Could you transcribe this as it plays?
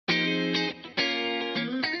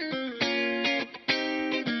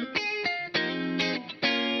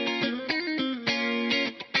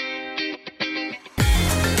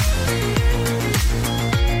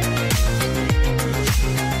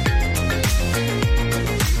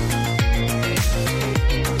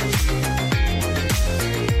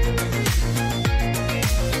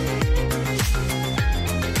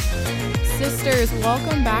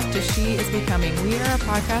welcome back to She is Becoming. We are a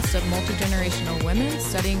podcast of multi-generational women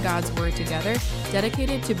studying God's Word together,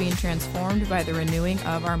 dedicated to being transformed by the renewing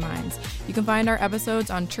of our minds. You can find our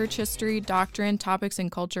episodes on church history, doctrine, topics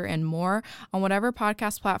and culture, and more on whatever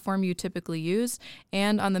podcast platform you typically use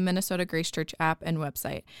and on the Minnesota Grace Church app and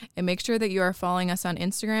website. And make sure that you are following us on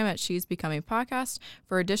Instagram at She's Becoming Podcast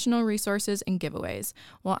for additional resources and giveaways.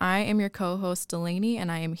 Well, I am your co-host, Delaney,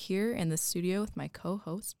 and I am here in the studio with my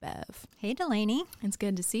co-host, Bev. Hey, Delaney. It's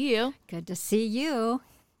good to see you. Good to see you.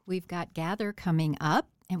 We've got Gather coming up,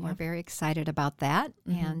 and we're very excited about that.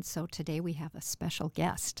 Mm-hmm. And so today we have a special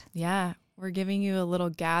guest. Yeah, we're giving you a little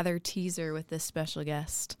Gather teaser with this special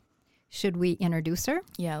guest. Should we introduce her?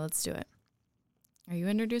 Yeah, let's do it. Are you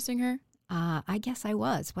introducing her? I guess I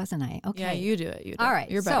wasn't I? Okay. Yeah, you do it. All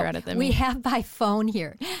right. You're better at it than me. We have by phone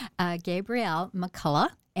here Gabrielle McCullough,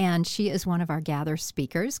 and she is one of our Gather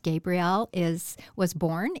speakers. Gabrielle was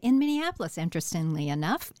born in Minneapolis, interestingly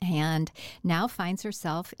enough, and now finds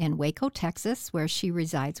herself in Waco, Texas, where she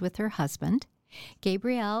resides with her husband.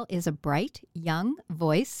 Gabrielle is a bright, young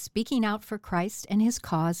voice speaking out for Christ and his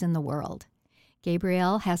cause in the world.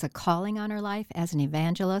 Gabrielle has a calling on her life as an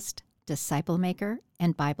evangelist, disciple maker,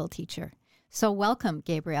 and Bible teacher. So welcome,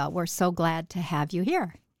 Gabrielle. We're so glad to have you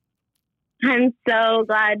here. I'm so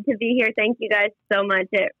glad to be here. Thank you guys so much.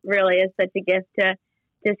 It really is such a gift to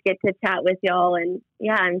just get to chat with y'all. And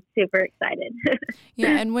yeah, I'm super excited.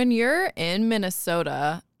 Yeah, and when you're in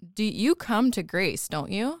Minnesota, do you come to Grace,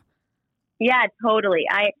 don't you? Yeah, totally.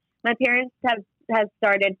 My parents have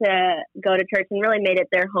started to go to church and really made it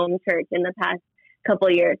their home church in the past couple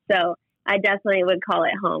of years. So I definitely would call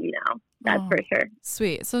it home now. That's for sure.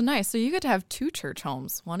 Sweet. So nice. So you get to have two church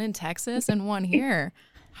homes, one in Texas and one here.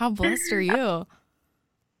 How blessed are you?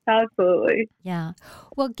 Absolutely. Yeah.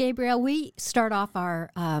 Well, Gabrielle, we start off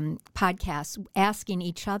our podcast asking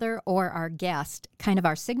each other or our guest kind of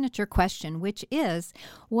our signature question, which is,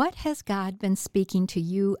 what has God been speaking to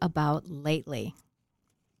you about lately?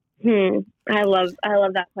 I love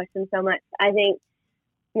that question so much. I think,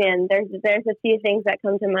 man, there's a few things that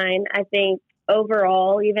come to mind. I think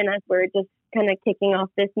overall, even as we're just kind of kicking off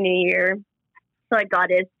this new year, so like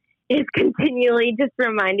God is continually just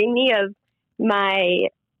reminding me of my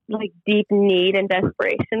like deep need and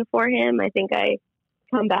desperation for him. I think I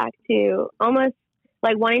come back to almost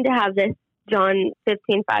like wanting to have this John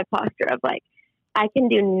 15:5 posture of like, I can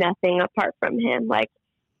do nothing apart from him. Like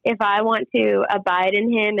if I want to abide in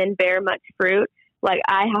him and bear much fruit, like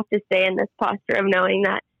I have to stay in this posture of knowing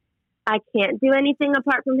that I can't do anything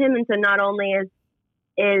apart from him. And so not only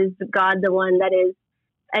is God the one that is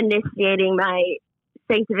initiating my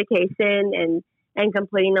sanctification and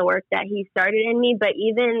completing the work that he started in me, but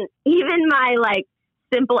even my like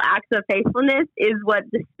simple acts of faithfulness is what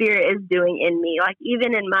the Spirit is doing in me. Like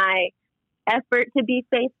even in my effort to be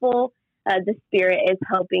faithful, the Spirit is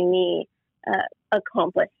helping me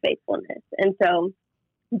accomplish faithfulness. And so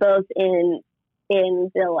both in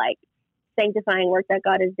the like sanctifying work that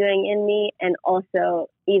God is doing in me, and also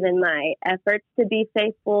even my efforts to be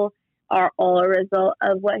faithful are all a result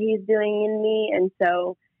of what he's doing in me. And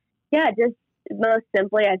so, yeah, just most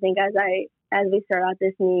simply, I think as we start out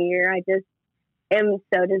this new year, I just am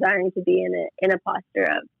so desiring to be in a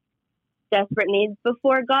posture of desperate needs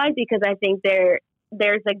before God, because I think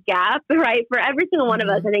there's a gap, right? For every single one of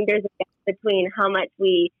us, I think there's a gap between how much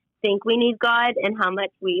we think we need God and how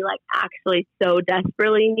much we like actually so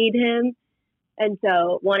desperately need him. And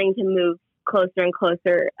so wanting to move closer and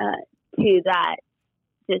closer to that,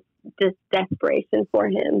 just desperation for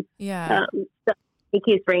him. Yeah. So he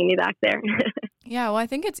keeps bringing me back there. Yeah, well, I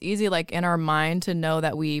think it's easy, like, in our mind to know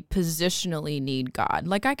that we positionally need God.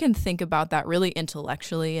 Like, I can think about that really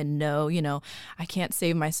intellectually and know, I can't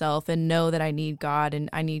save myself and know that I need God and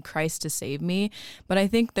I need Christ to save me. But I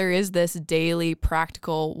think there is this daily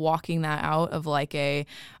practical walking that out of like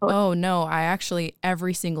oh, no, I actually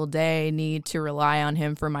every single day need to rely on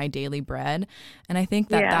him for my daily bread. And I think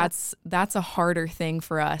that that's a harder thing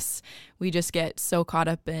for us. We just get so caught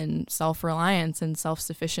up in self-reliance and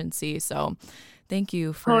self-sufficiency. So thank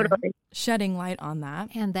you for shedding light on that.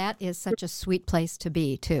 And that is such a sweet place to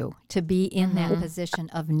be, too, to be in that position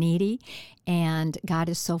of needy. And God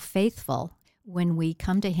is so faithful when we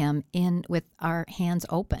come to him with our hands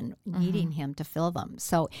open, needing him to fill them.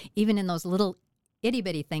 So even in those little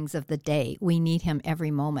itty-bitty things of the day, we need him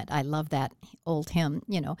every moment. I love that old hymn,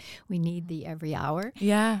 we need thee every hour.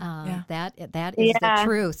 Yeah. That is the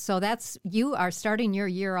truth. So you are starting your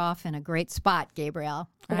year off in a great spot, Gabrielle.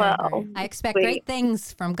 Well, I expect great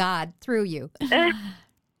things from God through you.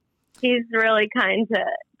 He's really kind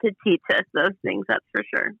to teach us those things, that's for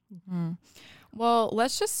sure. Mm-hmm. Well,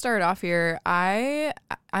 let's just start off here. I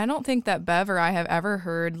don't think that Bev or I have ever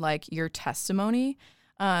heard like your testimony.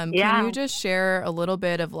 Can you just share a little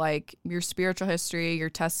bit of like your spiritual history, your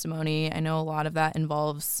testimony? I know a lot of that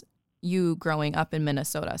involves you growing up in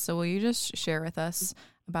Minnesota. So will you just share with us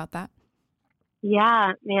about that?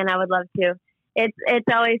 Yeah, man, I would love to. It's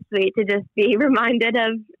always sweet to just be reminded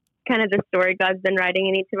of kind of the story God's been writing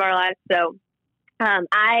in each of our lives. So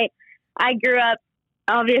I grew up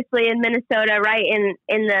obviously in Minnesota, right in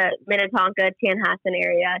the Minnetonka, Chanhassen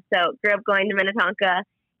area. So grew up going to Minnetonka,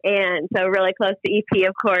 and so really close to EP,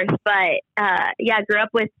 of course. But grew up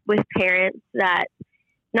with parents that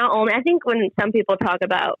not only, I think when some people talk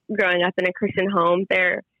about growing up in a Christian home,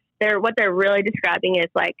 they're what they're really describing is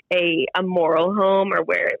like a moral home, or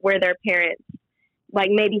where their parents like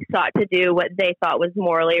maybe sought to do what they thought was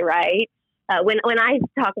morally right. When I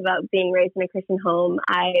talk about being raised in a Christian home,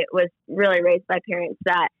 I was really raised by parents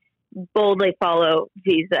that boldly follow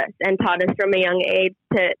Jesus and taught us from a young age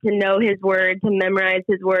to know his word, to memorize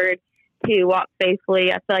his word, to walk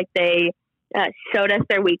faithfully. I feel like they showed us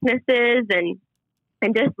their weaknesses and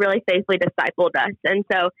just really faithfully discipled us. And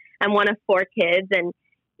so I'm one of 4 kids, and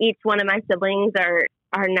each one of my siblings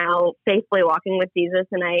are now faithfully walking with Jesus.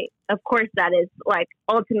 And of course, that is like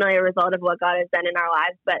ultimately a result of what God has done in our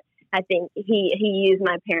lives. But I think he used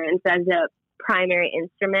my parents as a primary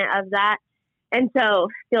instrument of that. And so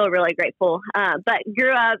feel really grateful. But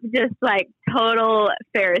grew up just like total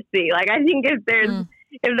Pharisee. Like, I think if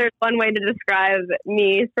there's one way to describe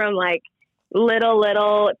me from like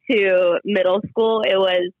little to middle school, it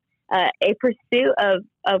was a pursuit of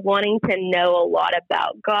wanting to know a lot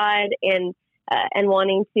about God and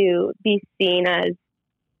wanting to be seen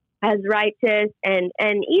as righteous. And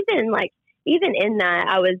even in that,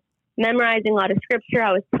 I was memorizing a lot of scripture.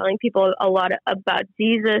 I was telling people a lot about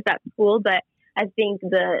Jesus at school, but I think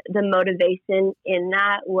the motivation in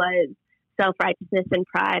that was self-righteousness and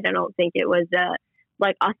pride. I don't think it was a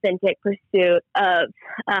like authentic pursuit of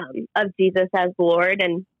Jesus as Lord,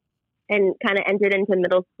 and kind of entered into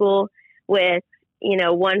middle school with,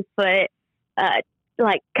 one foot,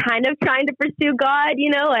 like kind of trying to pursue God,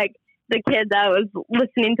 like the kid that was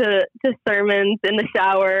listening to sermons in the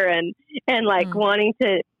shower and like wanting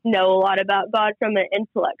to know a lot about God from an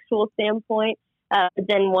intellectual standpoint. But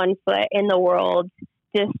then one foot in the world,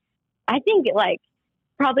 just, I think like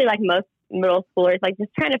probably like most middle schoolers, like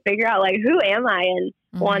just trying to figure out like, who am I, and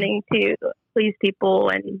wanting to please people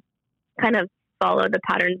and kind of follow the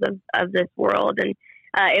patterns of this world. And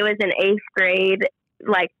it was in 8th grade,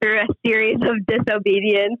 like through a series of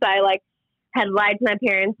disobedience, I like had lied to my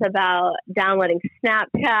parents about downloading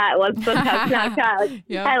Snapchat. Wasn't supposed to have Snapchat.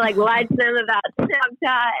 Yep. I like lied to them about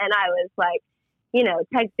Snapchat, and I was like,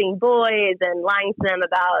 texting boys and lying to them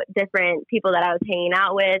about different people that I was hanging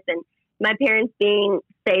out with. And my parents being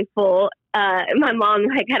faithful, my mom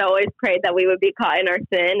like had always prayed that we would be caught in our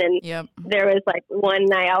sin. And there was like one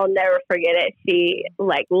night, I'll never forget it. She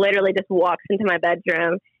like literally just walks into my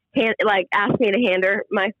bedroom, asked me to hand her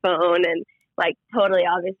my phone, and like totally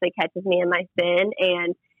obviously catches me in my sin.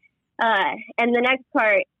 And the next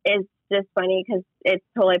part is just funny because it's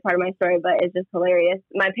totally part of my story, but it's just hilarious.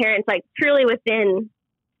 My parents, like truly within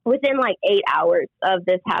like 8 hours of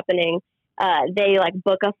this happening, they like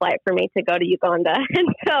book a flight for me to go to Uganda.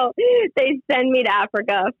 And so they send me to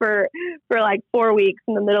Africa for like 4 weeks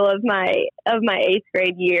in the middle of my 8th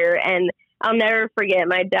grade year. And I'll never forget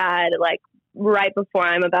my dad, like right before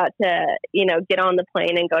I'm about to, get on the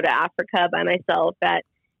plane and go to Africa by myself at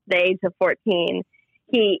the age of 14,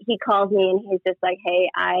 he calls me and he's just like, "Hey,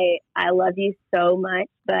 I love you so much,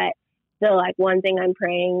 but the like one thing I'm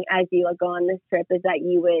praying as you go on this trip is that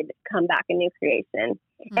you would come back a new creation."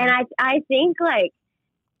 Mm-hmm. And I think like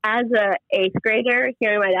as a 8th grader,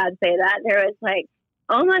 hearing my dad say that, there was like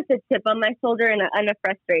almost a chip on my shoulder and a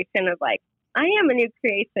frustration of like, I am a new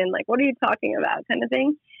creation. Like, what are you talking about, kind of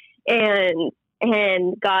thing.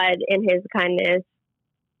 And God in his kindness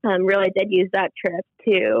really did use that trip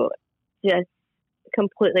to just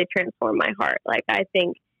completely transform my heart. Like, I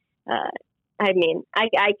think,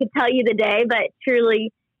 I could tell you the day, but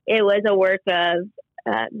truly it was a work of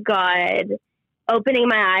God opening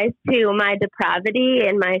my eyes to my depravity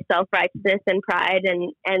and my self-righteousness and pride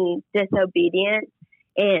and disobedience,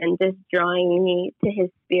 and just drawing me to his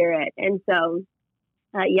spirit. And so,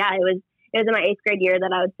 it was in my 8th grade year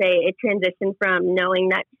that I would say it transitioned from knowing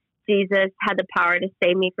that Jesus had the power to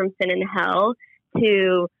save me from sin and hell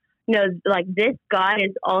to like this God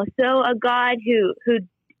is also a God who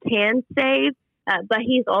can save, but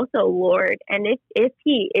he's also Lord. And if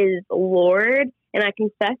he is Lord, and I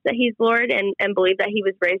confess that he's Lord and believe that he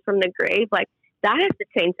was raised from the grave, like that has to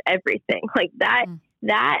change everything. Like that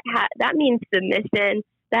means submission.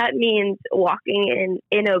 That means walking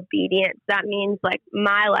in obedience. That means like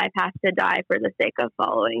my life has to die for the sake of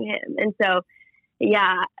following him. And so,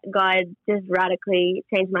 yeah, God just radically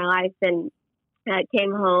changed my life, and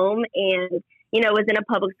came home and, was in a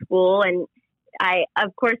public school. And I,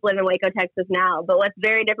 of course, live in Waco, Texas now. But what's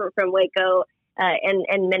very different from Waco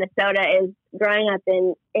and Minnesota is growing up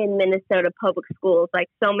in Minnesota public schools. Like,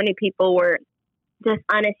 so many people were just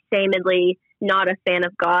unashamedly not a fan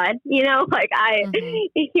of God. Like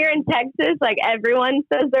here in Texas, like everyone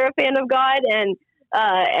says they're a fan of God, and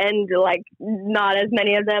like not as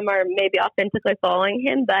many of them are maybe authentically following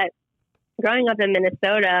him. But growing up in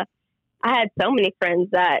Minnesota, I had so many friends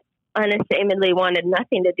that unashamedly wanted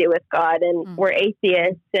nothing to do with God and were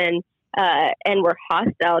atheists and were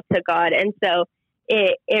hostile to God. And so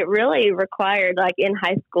it really required, like in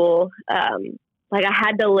high school, like I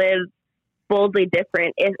had to live boldly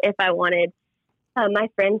different if I wanted my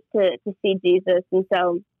friends to see Jesus. And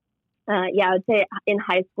so, I would say in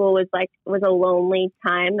high school was a lonely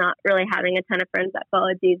time, not really having a ton of friends that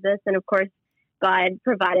followed Jesus. And of course, God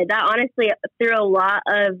provided that, honestly, through a lot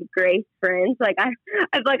of Grace friends. Like I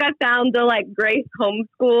found the like Grace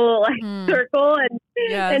homeschool circle,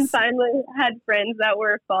 and finally had friends that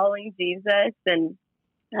were following Jesus, and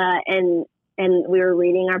we were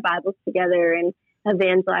reading our Bibles together and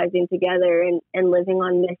evangelizing together and living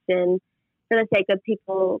on mission for the sake of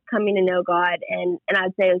people coming to know God. And I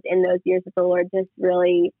would say it was in those years that the Lord just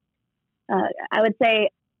really, I would say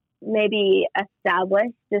maybe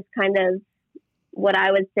established just kind of what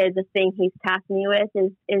I would say the thing he's tasked me with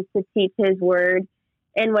is to teach his word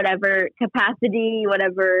in whatever capacity,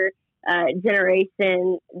 whatever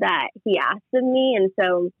generation that he asked of me. And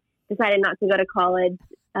so decided not to go to college.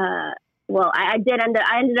 Well, I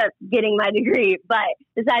ended up getting my degree, but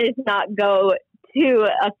decided to not go to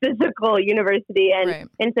a physical university. And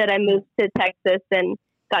instead I moved to Texas and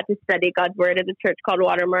got to study God's word at a church called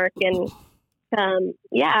Watermark. And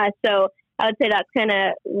so I would say that's kind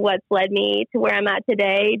of what's led me to where I'm at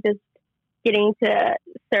today, just getting to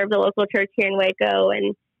serve the local church here in Waco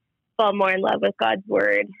and fall more in love with God's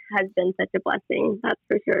word has been such a blessing. That's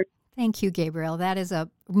for sure. Thank you, Gabrielle. That is a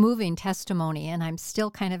moving testimony, and I'm still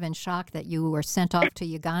kind of in shock that you were sent off to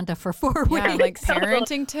Uganda for 4 weeks. Yeah, like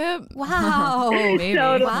parenting tip. Wow. Maybe.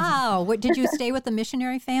 Wow. What, did you stay with the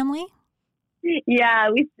missionary family? Yeah,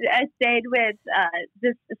 I stayed with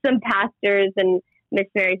just some pastors and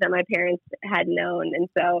missionaries that my parents had known, and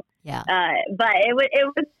so but it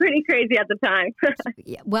was pretty crazy at the time.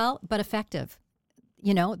 Yeah, well, but effective.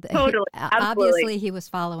 Totally. Obviously he was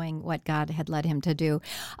following what God had led him to do.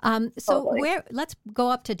 Let's go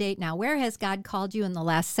up to date now. Where has God called you in the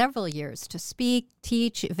last several years to speak,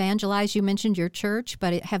 teach, evangelize? You mentioned your church,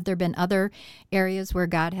 but have there been other areas where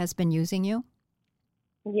God has been using you?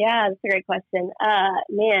 Yeah, that's a great question.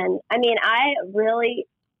 Man, I mean,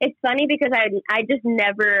 it's funny because I just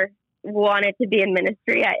never wanted to be in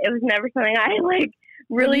ministry. It was never something I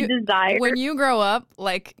really desired. When you grow up,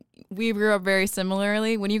 like we grew up very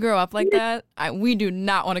similarly. When you grow up like that, we do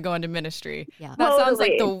not want to go into ministry. Yeah. That sounds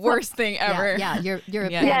like the worst thing ever. Yeah, you're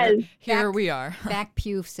here we are. Back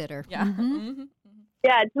pew sitter. Yeah. Mm-hmm.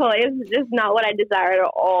 Yeah, totally. It's just not what I desired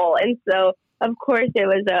at all. And so, of course, it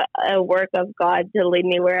was a work of God to lead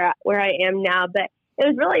me where I am now. But it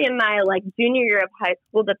was really in my junior year of high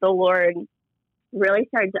school that the Lord really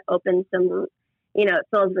started to open some, it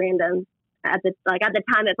feels random. At the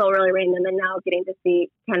time it felt really random, and now getting to see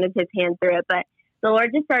kind of his hand through it. But the Lord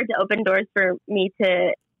just started to open doors for me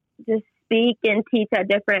to just speak and teach at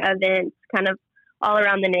different events kind of all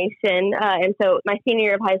around the nation. And so my senior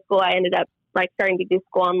year of high school, I ended up starting to do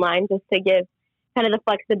school online just to give kind of the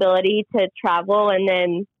flexibility to travel. And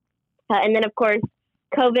then of course,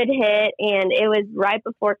 COVID hit, and it was right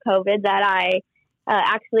before COVID that I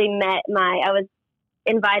actually I was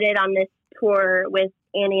invited on this tour with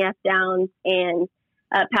Annie F. Downs and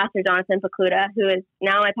Pastor Jonathan Pakuda, who is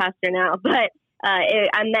now my pastor now. But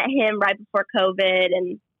I met him right before COVID,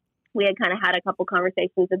 and we had kind of had a couple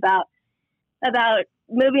conversations about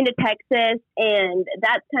moving to Texas, and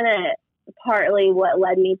that's kind of partly what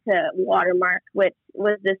led me to Watermark, which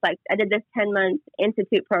was this I did this 10-month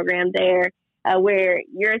institute program there, where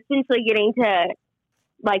you're essentially getting to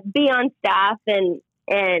be on staff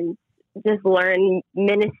and just learn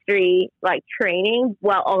ministry training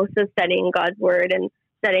while also studying God's word and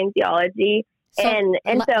studying theology. So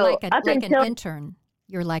and so up until an intern,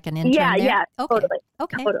 you're like an intern. Yeah, there? yeah, okay.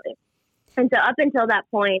 Totally. And so up until that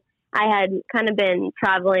point, I had kind of been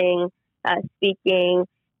traveling, speaking,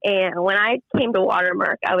 and when I came to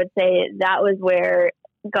Watermark, I would say that was where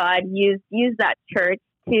God used that church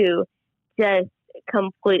to just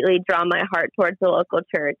completely draw my heart towards the local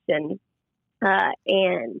church. And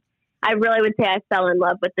I really would say I fell in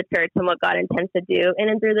love with the church and what God intends to do in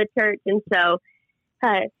and through the church. And so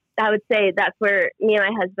I would say that's where me and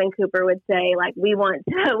my husband Cooper would say, like, we want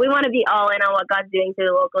to be all in on what God's doing through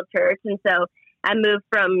the local church. And so I moved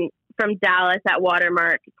from Dallas at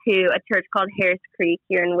Watermark to a church called Harris Creek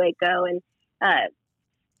here in Waco, and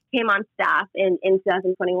came on staff in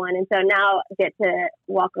 2021. And so now I get to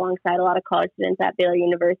walk alongside a lot of college students at Baylor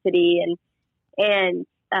University and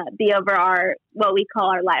be over what we call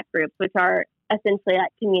our life groups, which are essentially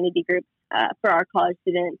like community groups for our college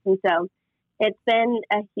students. And so it's been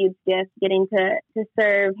a huge gift getting to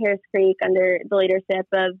serve Harris Creek under the leadership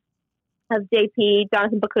of JP,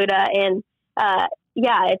 Jonathan Bakuda, and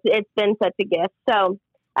it's been such a gift. So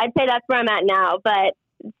I'd say that's where I'm at now, but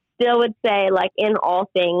still would say, like, in all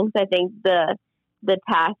things, I think the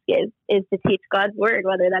task is to teach God's word,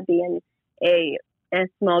 whether that be in a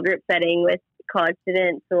small group setting with college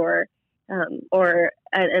students or an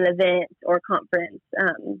event or conference.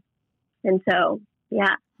 And so,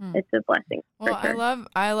 it's a blessing. Well, for sure.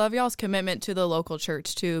 I love y'all's commitment to the local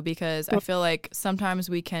church too, because I feel like sometimes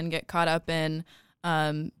we can get caught up in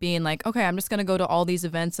being like, okay, I'm just going to go to all these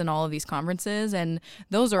events and all of these conferences, and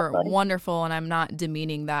those are wonderful, and I'm not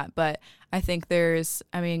demeaning that, but I think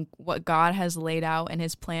what God has laid out in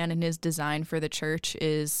his plan and his design for the church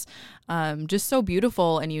is just so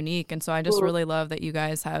beautiful and unique. And so I just really love that you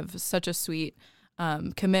guys have such a sweet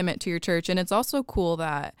commitment to your church. And it's also cool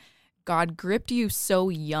that God gripped you so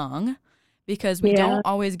young, because we don't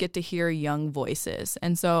always get to hear young voices.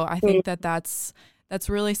 And so I think that's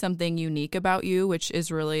really something unique about you, which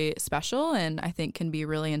is really special, and I think can be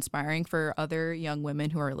really inspiring for other young women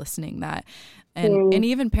who are listening, and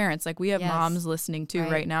even parents. Like, we have moms listening too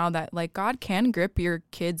right now that, like, God can grip your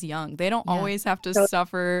kids young. They don't always have to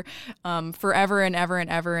suffer forever and ever and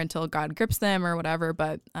ever until God grips them or whatever.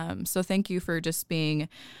 But so thank you for just being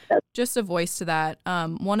just a voice to that.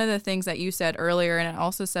 One of the things that you said earlier, and it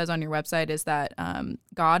also says on your website, is that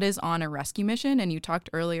God is on a rescue mission. And you talked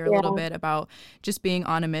earlier a little bit about just being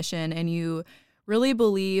on a mission, and you really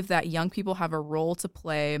believe that young people have a role to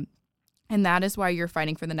play, and that is why you're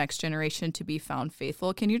fighting for the next generation to be found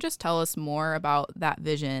faithful. Can you just tell us more about that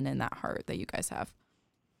vision and that heart that you guys have?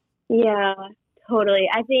 Yeah, totally.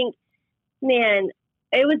 I think, man,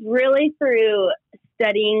 it was really through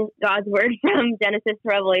studying God's word from Genesis to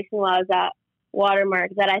Revelation while I was at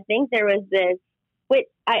Watermark that I think there was this,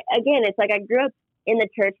 it's like I grew up in the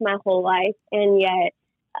church my whole life, and yet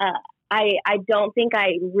I don't think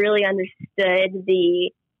I really understood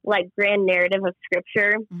the, like, grand narrative of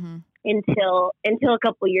Scripture until a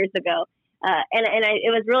couple years ago.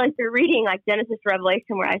 It was really through reading, like, Genesis to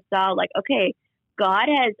Revelation where I saw, like, okay, God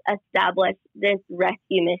has established this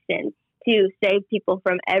rescue mission to save people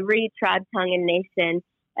from every tribe, tongue, and nation.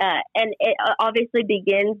 And it obviously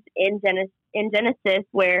begins in Genesis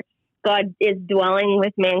where God is dwelling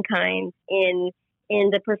with mankind in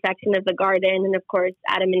the perfection of the garden. And of course,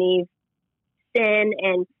 Adam and Eve sin,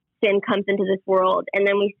 and sin comes into this world. And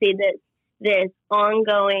then we see this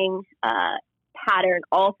ongoing pattern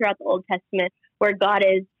all throughout the Old Testament where God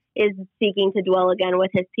is seeking to dwell again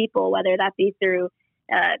with his people, whether that be through,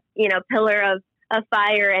 pillar of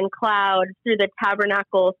fire and cloud, through the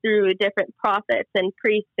tabernacle, through different prophets and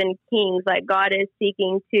priests and kings. Like, God is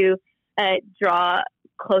seeking to draw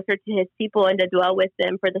closer to his people and to dwell with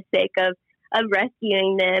them for the sake of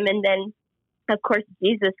rescuing them. And then, of course,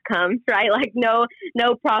 Jesus comes, right? Like, no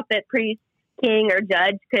prophet, priest, king, or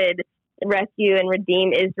judge could rescue and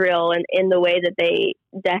redeem Israel in the way that they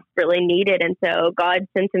desperately needed. And so God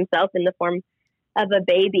sends himself in the form of a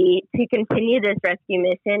baby to continue this rescue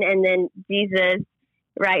mission. And then Jesus,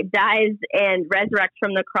 right, dies and resurrects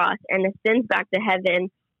from the cross and ascends back to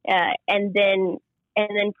heaven, and then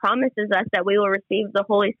promises us that we will receive the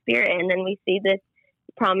Holy Spirit. And then we see this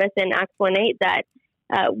promise in Acts 1:8 that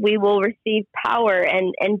we will receive power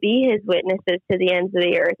and be his witnesses to the ends of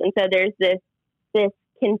the earth. And so there's this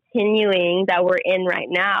continuing that we're in right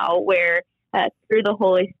now where through the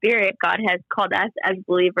Holy Spirit, God has called us as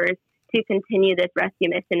believers to continue this rescue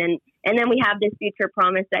mission. And then we have this future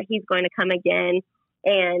promise that he's going to come again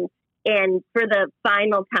and for the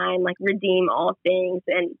final time, like, redeem all things.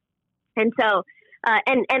 And so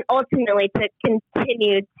ultimately to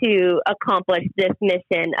continue to accomplish this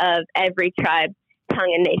mission of every tribe,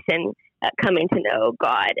 tongue, and nation coming to know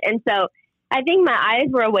God. And so I think my eyes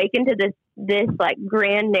were awakened to this like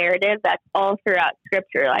grand narrative that's all throughout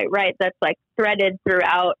Scripture, like, right? That's like threaded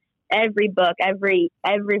throughout every book, every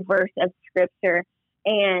verse of Scripture.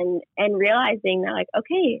 and realizing that, like,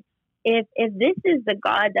 okay, if this is the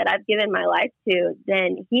God that I've given my life to,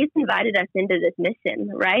 then He's invited us into this mission,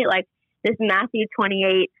 right? Like this Matthew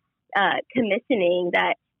 28 commissioning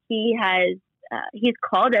that He's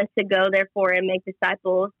called us to go, therefore, and make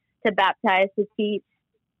disciples, to baptize, to teach,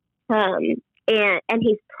 and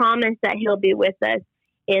He's promised that He'll be with us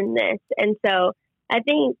in this. And so I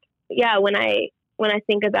think, when I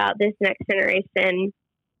think about this next generation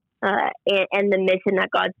and the mission that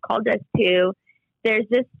God's called us to, there's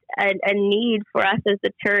just a need for us as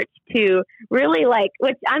the church to really, like,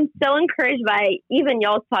 which I'm so encouraged by even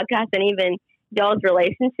y'all's podcast and even y'all's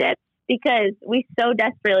relationship, because we so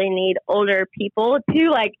desperately need older people to,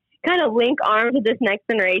 like, kind of link arms with this next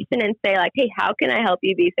generation and say, like, hey, how can I help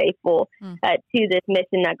you be faithful to this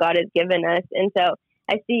mission that God has given us? And so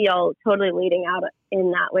I see y'all totally leading out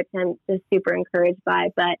in that, which I'm just super encouraged by.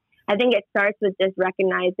 But I think it starts with just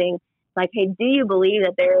recognizing, like, hey, do you believe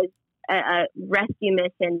that there is a rescue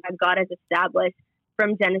mission that God has established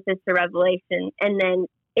from Genesis to Revelation? And then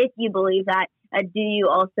if you believe that, do you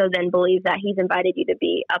also then believe that He's invited you to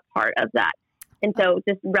be a part of that? And so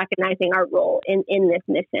just recognizing our role in this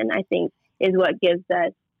mission, I think, is what gives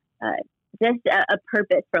us just a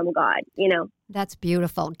purpose from God, you know. That's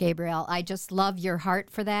beautiful, Gabrielle. I just love your heart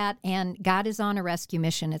for that. And God is on a rescue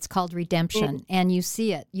mission. It's called redemption. And you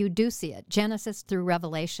see it. You do see it. Genesis through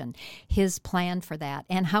Revelation, His plan for that.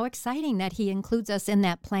 And how exciting that He includes us in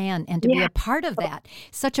that plan and to be a part of that.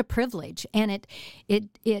 Such a privilege. And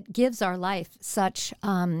it gives our life such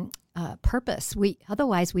purpose.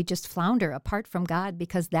 Otherwise we just flounder apart from God,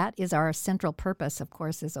 because that is our central purpose, of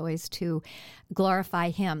course, is always to glorify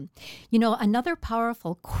Him. You know, another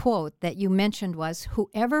powerful quote that you mentioned was,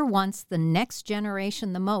 whoever wants the next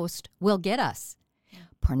generation the most will get us.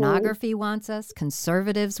 Pornography wants us,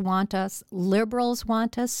 conservatives want us, liberals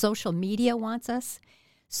want us, social media wants us.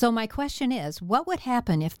 So my question is, what would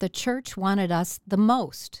happen if the church wanted us the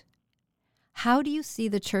most? How do you see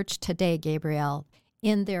the church today, Gabrielle,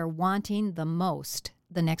 in their wanting the most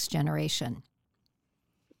the next generation?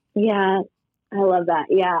 Yeah, I love that.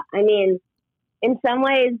 Yeah, I mean, in some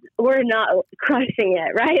ways we're not crushing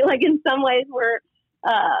it, right? Like in some ways we're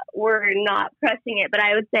not crushing it, but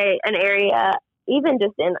I would say an area, even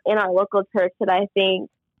just in our local church, that I think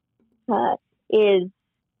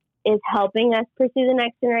is helping us pursue the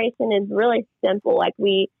next generation is really simple. Like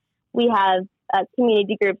we have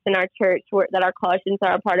community groups in our church that our college students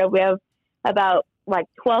are a part of. We have about like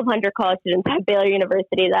 1,200 college students at Baylor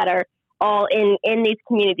University that are all in these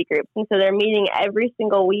community groups. And so they're meeting every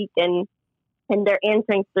single week and they're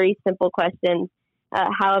answering 3 simple questions.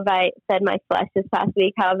 How have I fed my flesh this past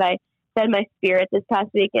week? How have I fed my spirit this past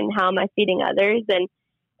week? And how am I feeding others? And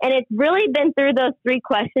it's really been through those 3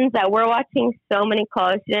 questions that we're watching so many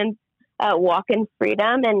college students walk in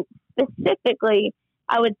freedom. And specifically,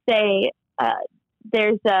 I would say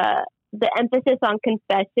there's the emphasis on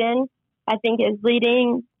confession, I think, is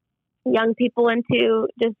leading young people into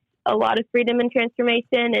just a lot of freedom and transformation.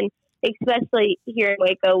 And especially here in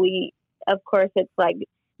Waco, of course, it's like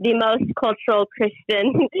the most cultural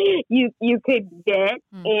Christian you could get.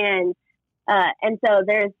 And so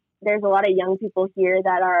there's a lot of young people here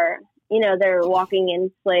that are, you know, they're walking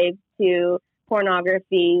enslaved to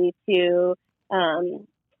pornography, to,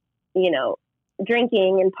 you know,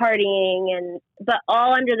 drinking and partying, but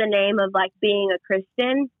all under the name of like being a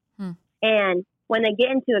Christian. And when they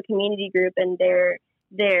get into a community group and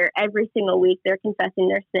they're every single week, they're confessing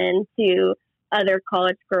their sin to other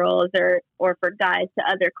college girls or for guys to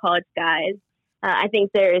other college guys. I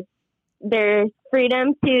think there's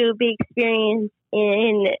freedom to be experienced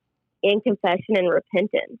in confession and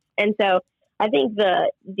repentance. And so I think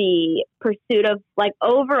the pursuit of, like,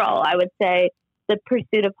 overall, I would say the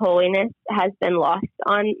pursuit of holiness has been lost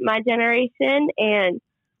on my generation, and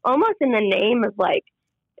almost in the name of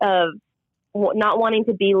not wanting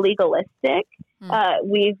to be legalistic,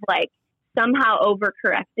 we've like somehow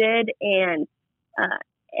overcorrected and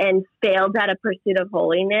failed at a pursuit of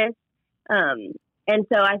holiness. And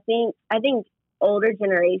so I think older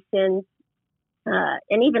generations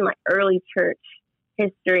and even like early church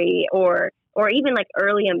history or even like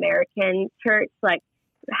early American church, like,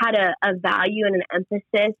 had a value and an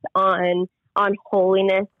emphasis on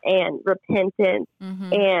holiness and repentance.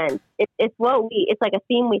 And it's like a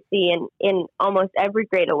theme we see in almost every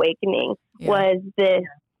great awakening, was this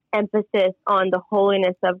emphasis on the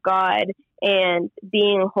holiness of God and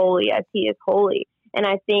being holy as He is holy. And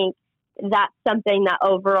I think that's something that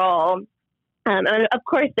overall, and of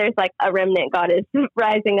course there's like a remnant God is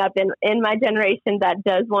rising up in my generation that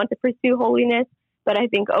does want to pursue holiness. But I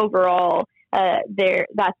think overall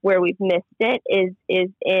that's where we've missed it, is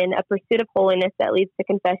in a pursuit of holiness that leads to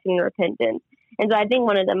confession and repentance. And so I think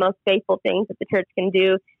one of the most faithful things that the church can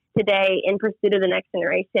do today in pursuit of the next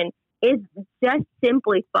generation is just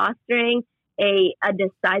simply fostering a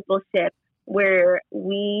discipleship where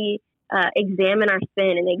we examine our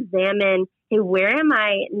sin and examine, hey, where am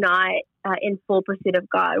I not in full pursuit of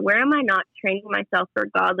God? Where am I not training myself for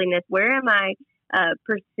godliness? Where am I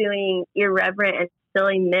pursuing irreverent and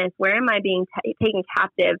silly myths? Where am I being taken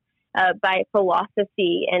captive by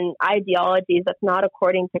philosophy and ideologies that's not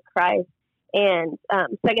according to Christ? And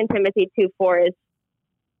 2 Timothy 2:4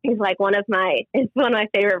 is like one of my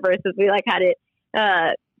favorite verses. We like had it,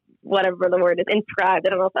 whatever the word is, inscribed. I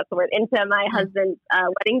don't know if that's the word, into my husband's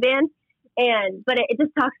wedding band. But it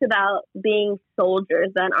just talks about being soldiers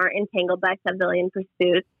that aren't entangled by civilian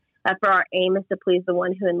pursuits. For our aim is to please the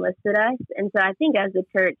one who enlisted us. And so I think as a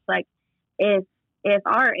church, like if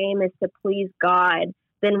our aim is to please God,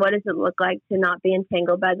 then what does it look like to not be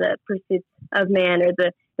entangled by the pursuits of man or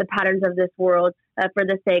the patterns of this world for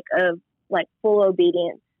the sake of like full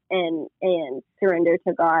obedience and surrender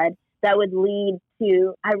to God? That would lead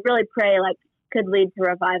to, I really pray, like could lead to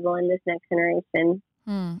revival in this next generation.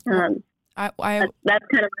 That's kind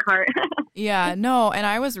of my heart. Yeah, no. And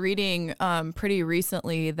I was reading pretty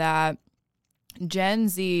recently that Gen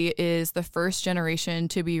Z is the first generation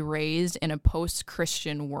to be raised in a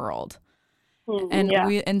post-Christian world. And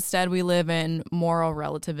we live in moral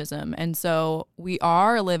relativism. And so we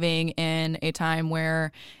are living in a time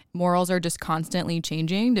where morals are just constantly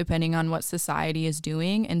changing depending on what society is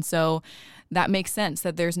doing. And so that makes sense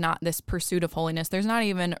that there's not this pursuit of holiness. There's not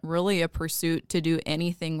even really a pursuit to do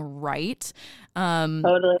anything right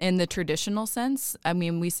Totally. in the traditional sense. I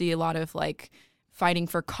mean, we see a lot of like fighting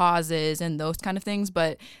for causes and those kind of things,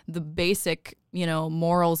 but the basic,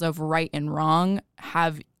 morals of right and wrong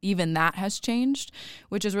that has changed,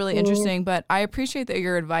 which is really interesting. But I appreciate that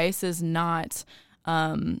your advice is not,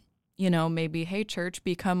 maybe, hey, church,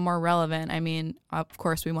 become more relevant. I mean, of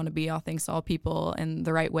course, we want to be all things to all people in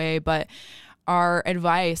the right way, but our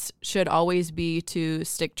advice should always be to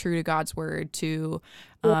stick true to God's word, to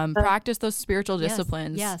practice those spiritual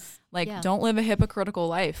disciplines. Yes. Don't live a hypocritical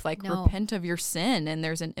life. Repent of your sin. And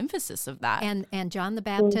there's an emphasis of that. And John the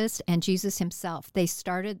Baptist and Jesus himself,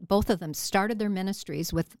 both of them started their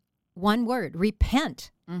ministries with one word: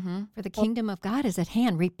 repent. For the kingdom of God is at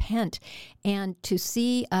hand. Repent. And to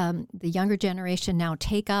see the younger generation now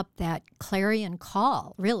take up that clarion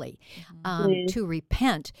call, really, to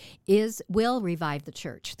repent will revive the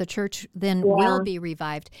church. The church then will be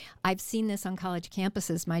revived. I've seen this on college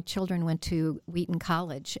campuses. My children went to Wheaton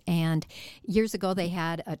College, and years ago they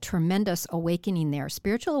had a tremendous awakening there,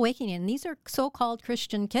 spiritual awakening. And these are so-called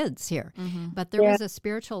Christian kids here. But there was a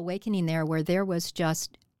spiritual awakening there where there was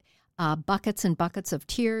just buckets and buckets of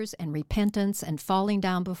tears and repentance and falling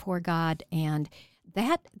down before God. And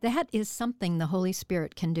that is something the Holy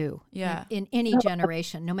Spirit can do in any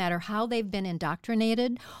generation, no matter how they've been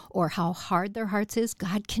indoctrinated or how hard their hearts is.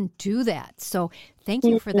 God can do that. So thank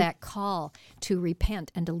you for that call to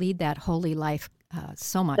repent and to lead that holy life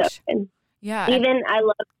so much. Yeah. Even I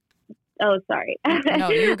love, sorry. No,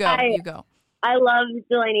 you go. You go. I love,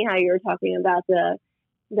 Delaney, how you were talking about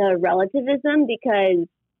the relativism, because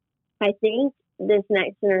I think this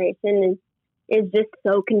next generation is just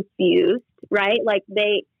so confused, right? Like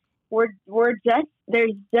there's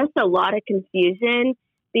just a lot of confusion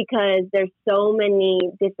because there's so many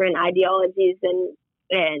different ideologies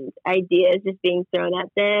and ideas just being thrown at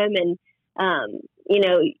them. And,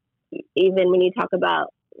 even when you talk about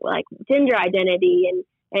like gender identity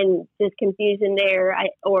and just confusion there,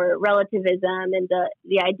 or relativism, and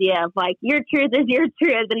the idea of like your truth is your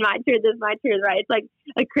truth and my truth is my truth, right? It's like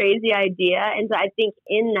a crazy idea. And so I think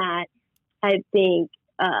in that,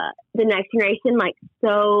 the next generation like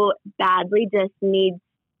so badly just needs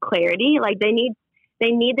clarity. Like they need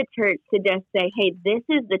the church to just say, hey, this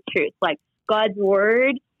is the truth. Like God's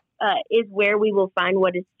word is where we will find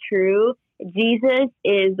what is true. Jesus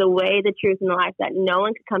is the way, the truth, and the life, that no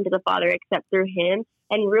one could come to the Father except through him.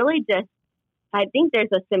 And really just, I think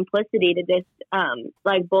there's a simplicity to just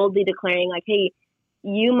like boldly declaring like, hey,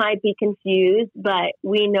 you might be confused, but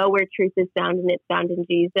we know where truth is found, and it's found in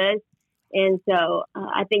Jesus. And so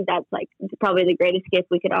I think that's like probably the greatest gift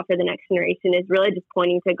we could offer the next generation, is really just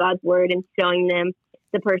pointing to God's word and showing them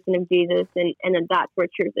the person of Jesus, and then that's where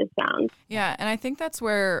truth is found. Yeah, and I think that's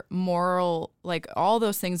where moral, like all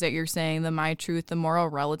those things that you're saying, the my truth, the moral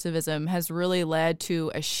relativism, has really led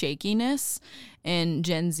to a shakiness in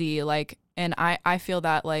Gen Z. Like, and I feel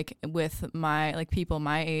that like with my, like people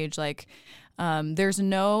my age, like there's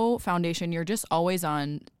no foundation. You're just always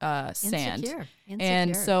on sand. Insecure.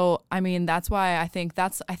 And so, I mean, that's why I think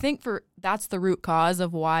that's the root cause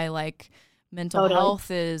of why like mental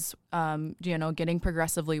health is, getting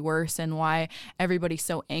progressively worse, and why everybody's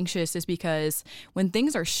so anxious is because when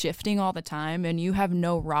things are shifting all the time and you have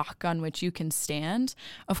no rock on which you can stand,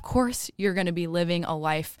 of course you're going to be living a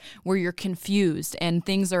life where you're confused and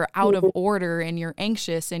things are out of order and you're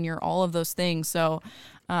anxious and you're all of those things. So,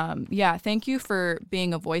 thank you for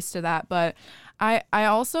being a voice to that. But I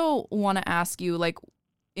also want to ask you, like,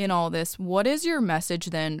 in all this, what is your message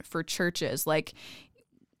then for churches? Like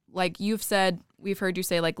you've said, we've heard you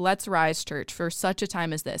say, like, let's rise, church, for such a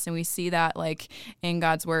time as this. And we see that, like, in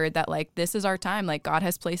God's word, that, like, this is our time. Like, God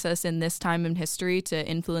has placed us in this time in history to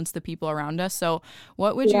influence the people around us. So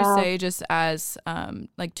what would you say just as,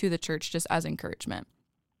 to the church, just as encouragement?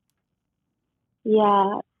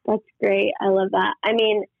 Yeah, that's great. I love that. I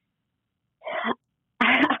mean,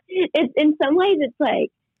 it's in some ways, it's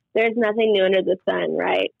like there's nothing new under the sun,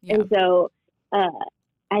 right? Yeah. And so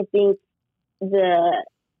I think the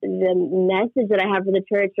message that I have for the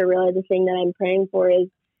church, or really the thing that I'm praying for, is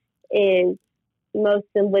most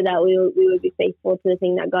simply that we would be faithful to the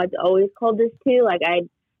thing that God's always called us to. Like I'd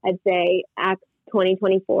say Acts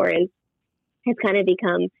 20:24 has kind of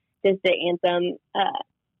become just the anthem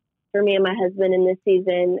for me and my husband in this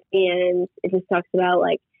season, and it just talks about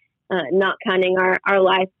like not counting our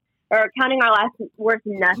life, or counting our life worth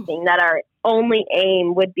nothing. That our only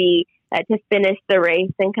aim would be to finish the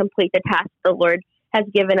race and complete the task the Lord has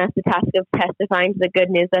given us, the task of testifying to the good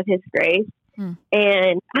news of his grace.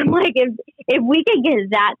 And I'm like, if we could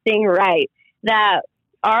get that thing right, that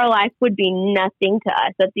our life would be nothing to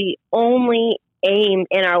us, that the only aim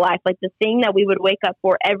in our life, like the thing that we would wake up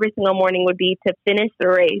for every single morning, would be to finish the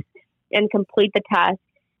race and complete the task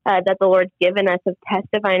that the Lord's given us of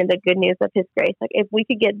testifying to the good news of his grace. Like, if we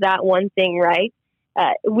could get that one thing right,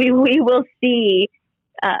 we will see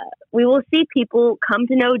people come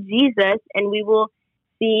to know Jesus, and we will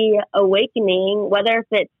see awakening, whether if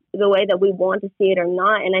it's the way that we want to see it or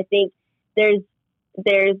not. And I think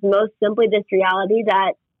there's most simply this reality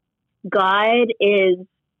that God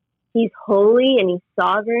he's holy and he's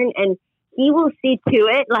sovereign, and he will see to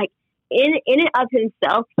it, like in it of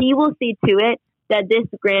himself, he will see to it that this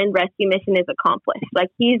grand rescue mission is accomplished. Like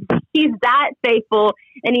he's that faithful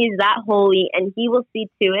and he's that holy, and he will see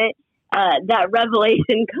to it that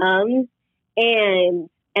revelation comes, and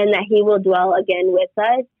that he will dwell again with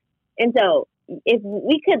us. And so if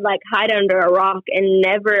we could like hide under a rock and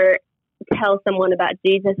never tell someone about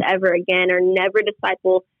Jesus ever again, or never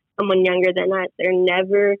disciple someone younger than us, or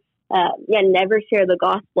never share the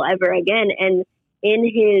gospel ever again, and in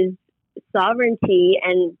his sovereignty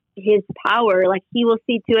and his power, like he will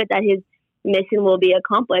see to it that his mission will be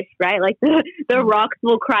accomplished, right? Like the rocks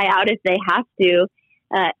will cry out if they have to.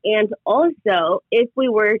 And also, if we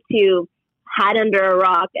were to hide under a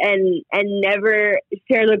rock and never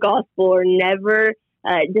share the gospel, or never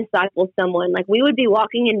disciple someone, like we would be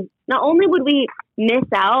walking in, not only would we miss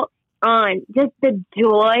out on just the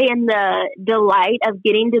joy and the delight of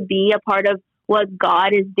getting to be a part of what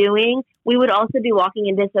God is doing, we would also be walking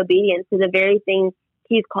in disobedience to the very thing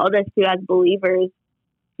he's called us to as believers.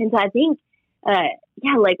 And so I think,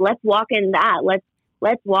 let's walk in that.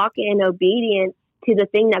 Let's walk in obedience to the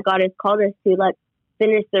thing that God has called us to. Let's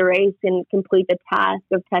finish the race and complete the task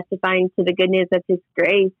of testifying to the good news of his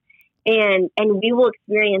grace. And we will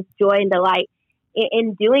experience joy and delight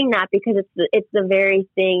in doing that, because it's the very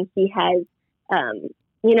thing he has,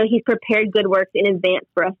 he's prepared good works in advance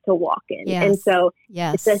for us to walk in. Yes. And so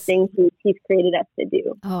it's the thing he's created us to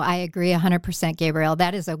do. Oh, I agree 100%, Gabrielle.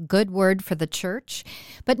 That is a good word for the church.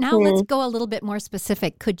 But now let's go a little bit more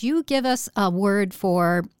specific. Could you give us a word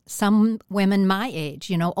for some women my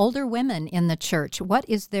age, older women in the church? What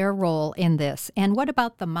is their role in this? And what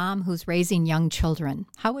about the mom who's raising young children?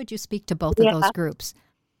 How would you speak to both of those groups?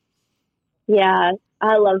 Yeah,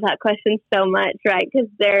 I love that question so much, right? Because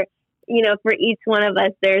for each one of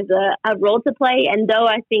us, there's a role to play. And though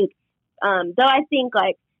I think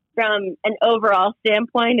like from an overall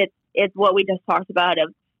standpoint, it's what we just talked about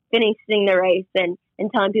of finishing the race and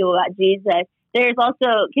telling people about Jesus. There's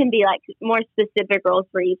also can be like more specific roles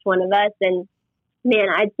for each one of us. And man,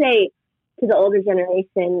 I'd say to the older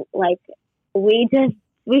generation, like we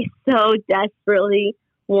so desperately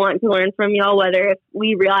want to learn from y'all, whether if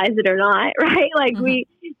we realize it or not, right? Like we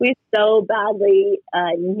so badly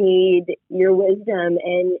need your wisdom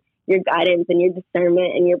and your guidance and your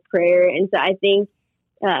discernment and your prayer. And so I think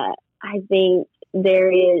there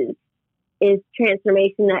is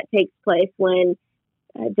transformation that takes place when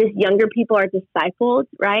just younger people are discipled,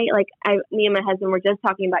 right? Like me and my husband were just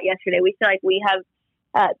talking about yesterday. We feel like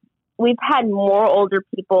we've had more older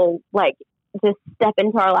people like just step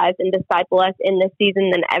into our lives and disciple us in this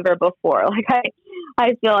season than ever before. Like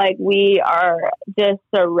I feel like we are just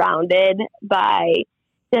surrounded by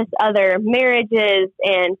just other marriages,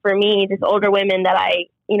 and for me, just older women that I,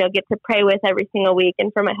 get to pray with every single week,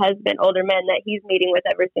 and for my husband, older men that he's meeting with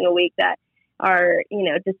every single week that are,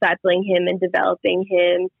 discipling him and developing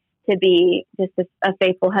him to be just a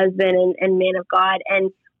faithful husband and man of God.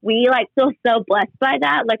 And we like feel so blessed by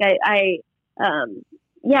that. Like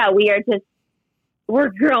we're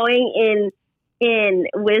growing in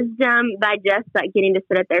wisdom by just like getting to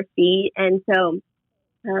sit at their feet. And so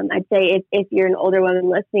I'd say if you're an older woman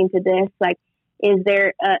listening to this, like, is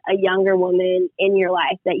there a younger woman in your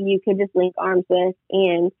life that you could just link arms with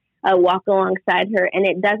and walk alongside her? And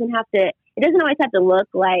it doesn't always have to look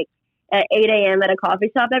like at 8 a.m. at a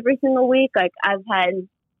coffee shop every single week. Like I've had,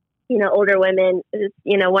 older women,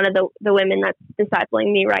 one of the women that's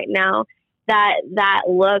discipling me right now, that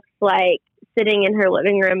looks like sitting in her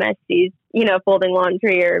living room as she's, folding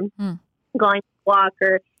laundry or going to walk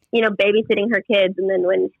or, babysitting her kids. And then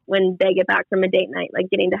when they get back from a date night, like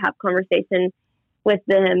getting to have conversation with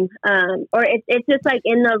them. Or it's just like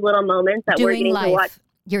in those little moments that we're getting to watch.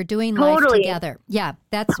 You're doing life together. Yeah,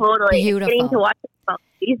 that's beautiful. Getting to watch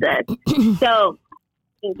Jesus. So,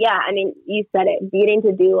 yeah, I mean, you said it, getting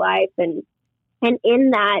to do life. And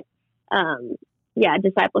in that,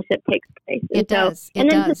 discipleship takes place. It does. To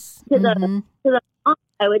the mom,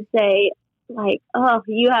 I would say, like,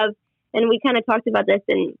 you have, and we kind of talked about this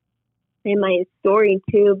in my story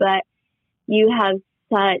too, but you have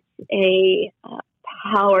such a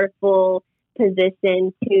powerful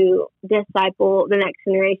position to disciple the next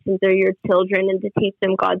generation through your children and to teach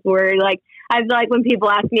them God's word. Like, I feel like when people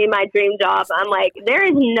ask me my dream job, I'm like, I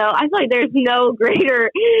feel like there's no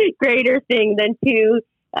greater thing than to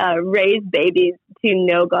raise babies to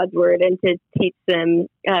know God's word and to teach them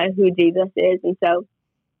who Jesus is. And so,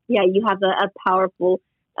 yeah, you have a powerful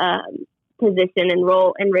position and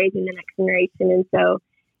role in raising the next generation. And so,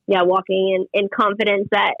 yeah, walking in confidence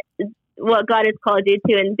that what God has called you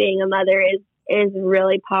to and being a mother is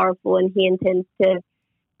really powerful, and He intends to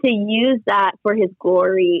use that for His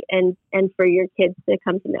glory and for your kids to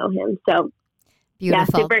come to know Him. So, beautiful.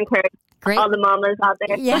 Yeah, super encouraged. Great. All the mamas out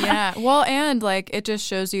there. Yeah. Well, and like it just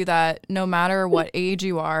shows you that no matter what age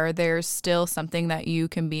you are, there's still something that you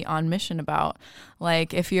can be on mission about.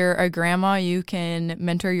 Like if you're a grandma, you can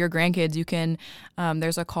mentor your grandkids. You can,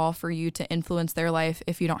 there's a call for you to influence their life.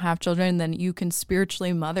 If you don't have children, then you can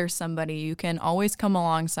spiritually mother somebody. You can always come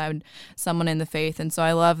alongside someone in the faith. And so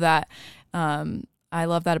I love that. I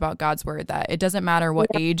love that about God's word, that it doesn't matter what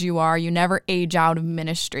age you are, you never age out of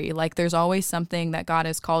ministry. Like there's always something that God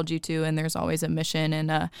has called you to, and there's always a mission and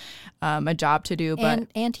a job to do. But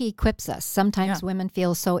and He equips us. Sometimes women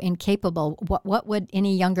feel so incapable. What would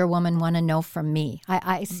any younger woman want to know from me?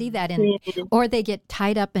 I see that or they get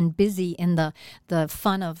tied up and busy in the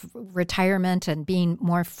fun of retirement and being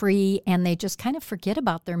more free, and they just kind of forget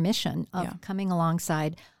about their mission of coming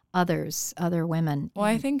alongside other women. Well,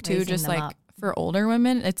 I think too, just like for older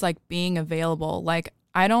women, it's like being available. Like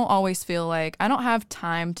I don't always feel like I don't have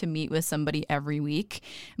time to meet with somebody every week,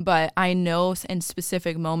 but I know in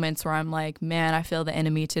specific moments where I'm like, man, I feel the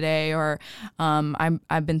enemy today, or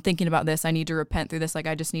I've been thinking about this. I need to repent through this. Like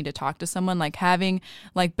I just need to talk to someone. Like having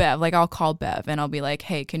like Bev, like I'll call Bev and I'll be like,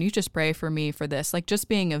 hey, can you just pray for me for this? Like just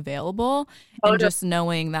being available and just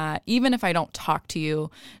knowing that even if I don't talk to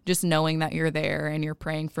you, just knowing that you're there and you're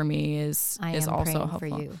praying for me is also helpful. For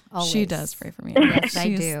you, she does pray for me. Yes, I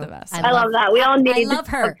do. The best. I love that. We all need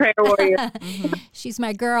her. A prayer warrior. She's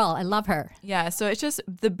my girl. I love her. Yeah. So it's just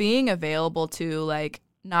the being available to like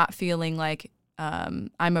not feeling like I'm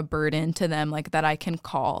a burden to them, like that I can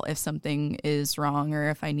call if something is wrong or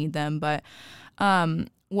if I need them. But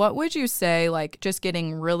what would you say, like just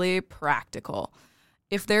getting really practical,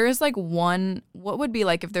 if there is like what would be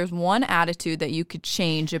like if there's one attitude that you could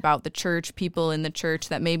change about the church, people in the church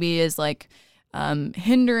that maybe is like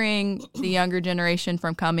hindering the younger generation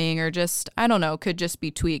from coming, or just, I don't know, could just be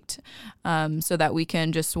tweaked so that we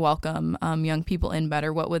can just welcome young people in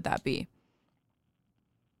better, what would that be?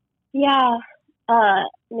 Yeah,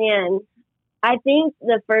 man, I think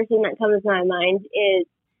the first thing that comes to my mind is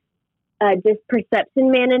just perception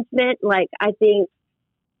management. Like, I think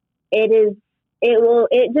it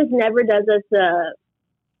just never does us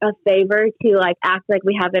a favor to like act like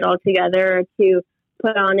we have it all together, or to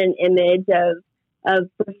put on an image of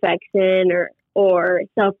perfection or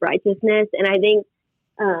self-righteousness. And I think,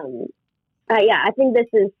 I think this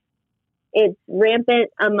is it's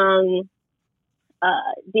rampant among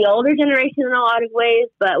the older generation in a lot of ways,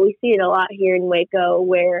 but we see it a lot here in Waco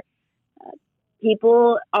where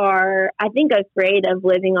people are, I think, afraid of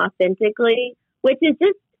living authentically, which is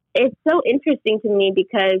just, it's so interesting to me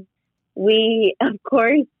because we, of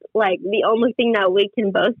course, like the only thing that we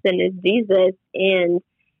can boast in is Jesus. And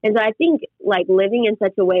so I think like living in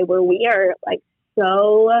such a way where we are like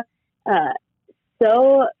so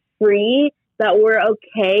free that we're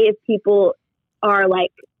okay if people are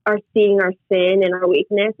seeing our sin and our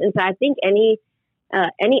weakness. And so I think any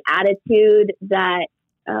attitude that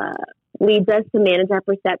leads us to manage our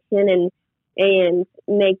perception and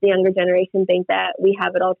make the younger generation think that we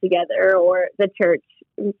have it all together, or the church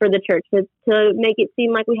to make it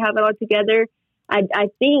seem like we have it all together, I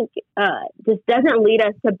think just doesn't lead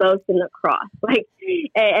us to boast in the cross,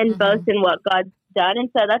 and boast in what God's done. And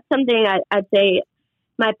so that's something I'd say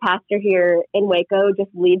my pastor here in Waco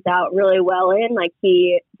just leads out really well in. Like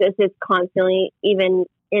he just is constantly, even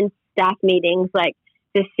in staff meetings, like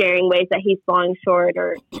just sharing ways that he's falling short,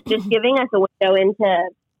 or just giving us a window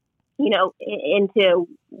into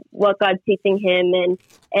what God's teaching him,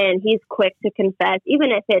 and he's quick to confess,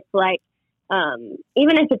 even if it's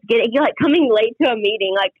getting like coming late to a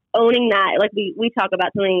meeting, like owning that. Like we talk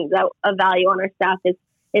about something that a value on our staff is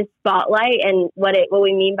spotlight, and what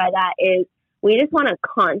we mean by that is we just want to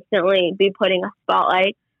constantly be putting a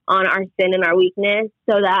spotlight on our sin and our weakness,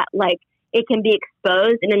 so that like it can be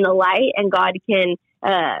exposed and in the light, and God can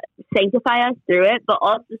sanctify us through it, but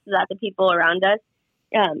also so that the people around us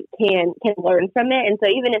can learn from it. And so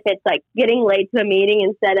even if it's like getting late to a meeting,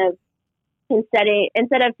 instead of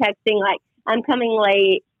texting like I'm coming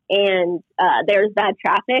late and there's bad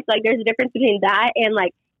traffic, like there's a difference between that and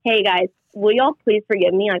like, hey guys, will y'all please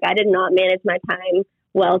forgive me? Like I did not manage my time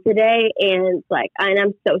well today, and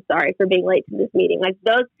I'm so sorry for being late to this meeting. Like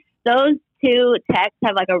those two texts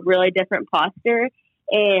have like a really different posture,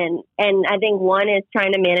 and I think one is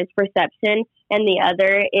trying to manage perception, and the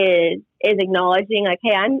other is acknowledging like,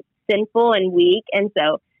 hey, I'm sinful and weak, and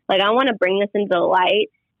so like I want to bring this into the light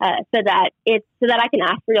so that I can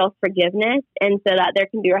ask for y'all's forgiveness, and so that there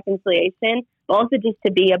can be reconciliation, but also just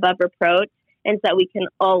to be above reproach, and so that we can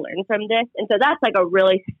all learn from this. And so that's like a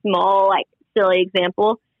really small, like silly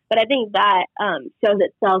example, but I think that shows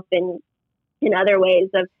itself in other ways.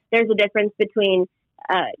 Of there's a difference between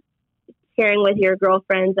sharing with your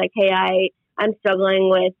girlfriends like, hey, I'm struggling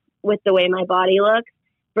with the way my body looks,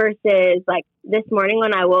 versus like this morning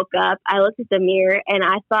when I woke up, I looked at the mirror and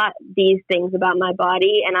I thought these things about my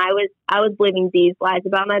body, and I was believing these lies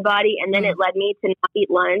about my body, and then it led me to not eat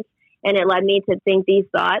lunch, and it led me to think these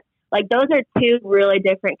thoughts. Like those are two really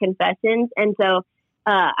different confessions. And so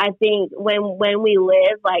I think when we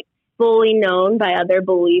live like fully known by other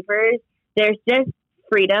believers, there's just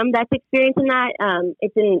freedom that's experienced in that.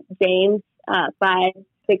 It's in James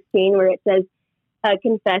 5:16 where it says,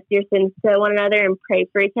 confess your sins to one another and pray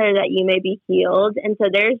for each other that you may be healed. And so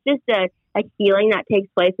there's just a healing that takes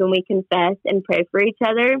place when we confess and pray for each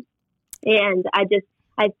other. And I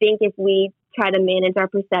think if we try to manage our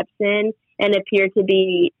perception and appear to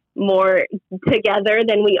be more together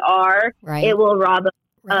than we are, right, it will rob us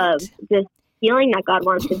of this healing that God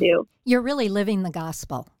wants to do. You're really living the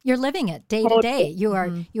gospel. You're living it day to day. You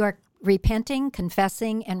are repenting,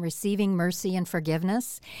 confessing, and receiving mercy and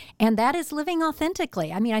forgiveness. And that is living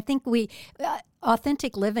authentically. I mean, I think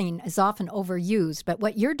authentic living is often overused, but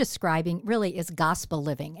what you're describing really is gospel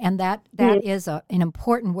living. And that is an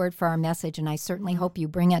important word for our message. And I certainly hope you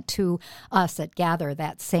bring it to us at Gather,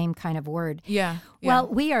 that same kind of word. Yeah. Well,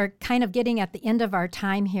 we are kind of getting at the end of our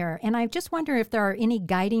time here. And I just wonder if there are any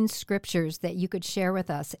guiding scriptures that you could share with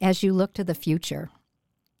us as you look to the future.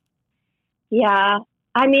 Yeah.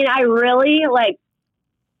 I mean, I really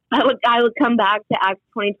I would come back to Acts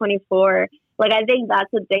 20:24. Like, I think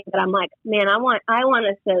that's the thing that I'm like, man, I want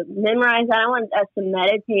us to memorize that. I want us to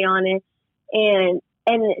meditate on it. And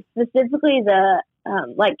specifically the,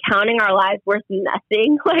 counting our lives worth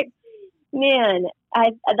nothing. Like, man,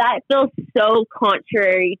 that feels so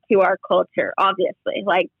contrary to our culture, obviously.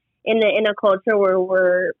 Like in a culture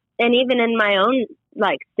where and even in my own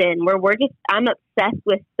sin, where I'm obsessed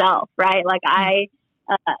with self, right? Like I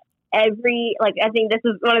think this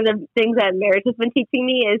is one of the things that marriage has been teaching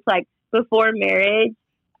me is like, before marriage,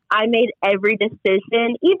 I made every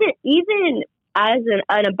decision, even as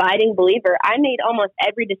an abiding believer, I made almost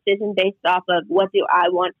every decision based off of what do I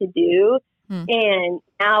want to do. And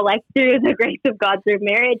now, like through the grace of God, through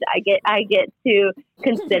marriage, I get to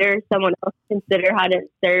consider someone else, consider how to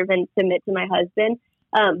serve and submit to my husband.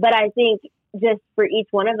 But I think just for each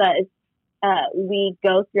one of us, we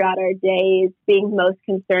go throughout our days being most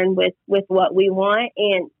concerned with what we want.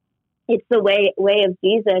 And it's the way of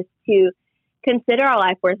Jesus to consider our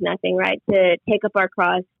life worth nothing, right? To take up our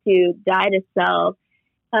cross, to die to self,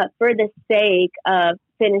 for the sake of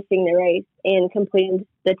finishing the race and completing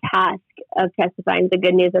the task of testifying the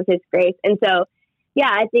good news of his grace. And so, yeah,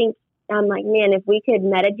 I think I'm like, man, if we could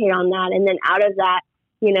meditate on that, and then out of that,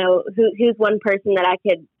 you know, who's one person that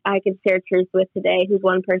I could share truth with today? Who's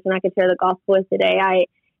one person I could share the gospel with today?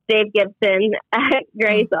 Dave Gibson at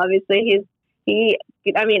Grace, obviously, I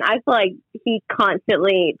feel like he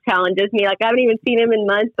constantly challenges me. Like, I haven't even seen him in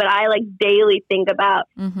months, but I like daily think about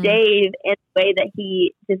Dave and the way that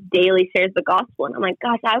he just daily shares the gospel. And I'm like,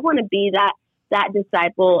 gosh, I want to be that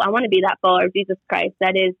disciple. I want to be that follower of Jesus Christ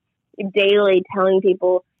that is daily telling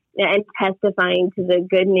people and testifying to the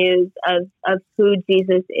good news of who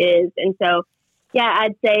Jesus is. And so, yeah,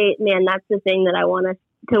 I'd say, man, that's the thing that I want us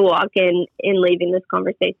to walk in leaving this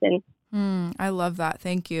conversation. I love that.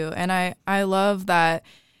 Thank you. And I love that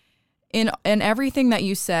in everything that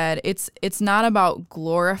you said, it's not about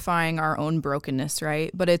glorifying our own brokenness,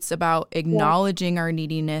 right? But it's about acknowledging our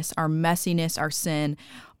neediness, our messiness, our sin,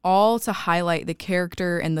 all to highlight the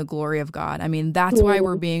character and the glory of God. I mean, that's why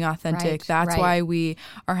we're being authentic. That's why we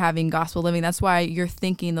are having gospel living. That's why you're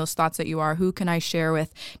thinking those thoughts that you are. Who can I share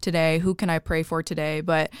with today? Who can I pray for today?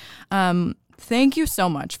 But thank you so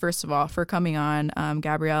much, first of all, for coming on,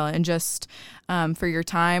 Gabrielle, and just for your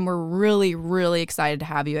time. We're really, really excited to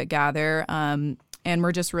have you at Gather. And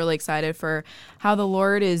we're just really excited for how the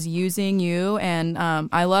Lord is using you. And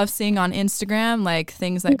I love seeing on Instagram, like,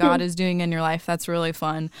 things that God is doing in your life. That's really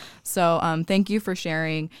fun. So thank you for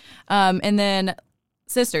sharing. And then,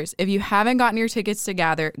 sisters, if you haven't gotten your tickets to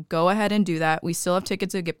Gather, go ahead and do that. We still have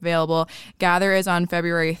tickets available. Gather is on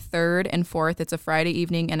February 3rd and 4th. It's a Friday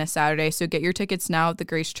evening and a Saturday. So get your tickets now at the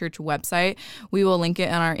Grace Church website. We will link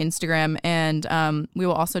it on our Instagram, and we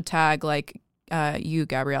will also tag, like, you,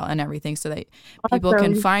 Gabrielle, and everything, so that people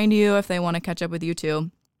can find you if they want to catch up with you too.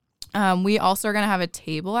 We also are going to have a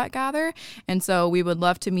table at Gather, and so we would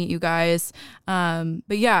love to meet you guys.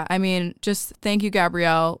 But yeah, I mean, just thank you,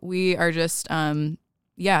 Gabrielle. We are just,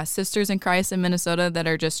 sisters in Christ in Minnesota that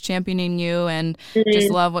are just championing you and just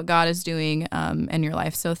love what God is doing in your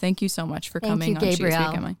life. So thank you so much for coming on She Speak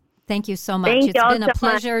Emily. Thank you so much. It's been a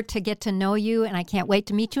pleasure to get to know you, and I can't wait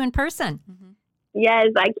to meet you in person. Yes,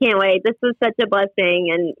 I can't wait. This was such a blessing,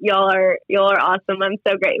 and y'all are awesome. I'm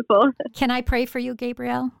so grateful. Can I pray for you,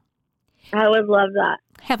 Gabrielle? I would love that.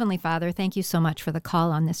 Heavenly Father, thank you so much for the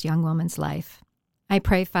call on this young woman's life. I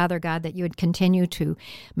pray, Father God, that you would continue to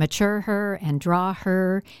mature her and draw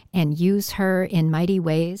her and use her in mighty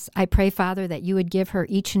ways. I pray, Father, that you would give her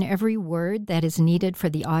each and every word that is needed for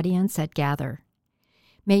the audience at Gather.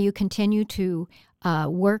 May you continue to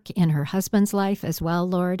work in her husband's life as well,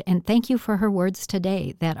 Lord. And thank you for her words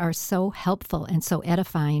today that are so helpful and so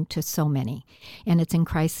edifying to so many. And it's in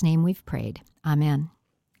Christ's name we've prayed. Amen.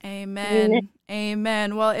 Amen.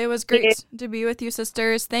 Amen. Well, it was great to be with you,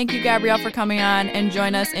 sisters. Thank you, Gabrielle, for coming on, and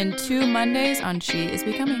join us in 2 Mondays on She is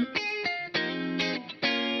Becoming.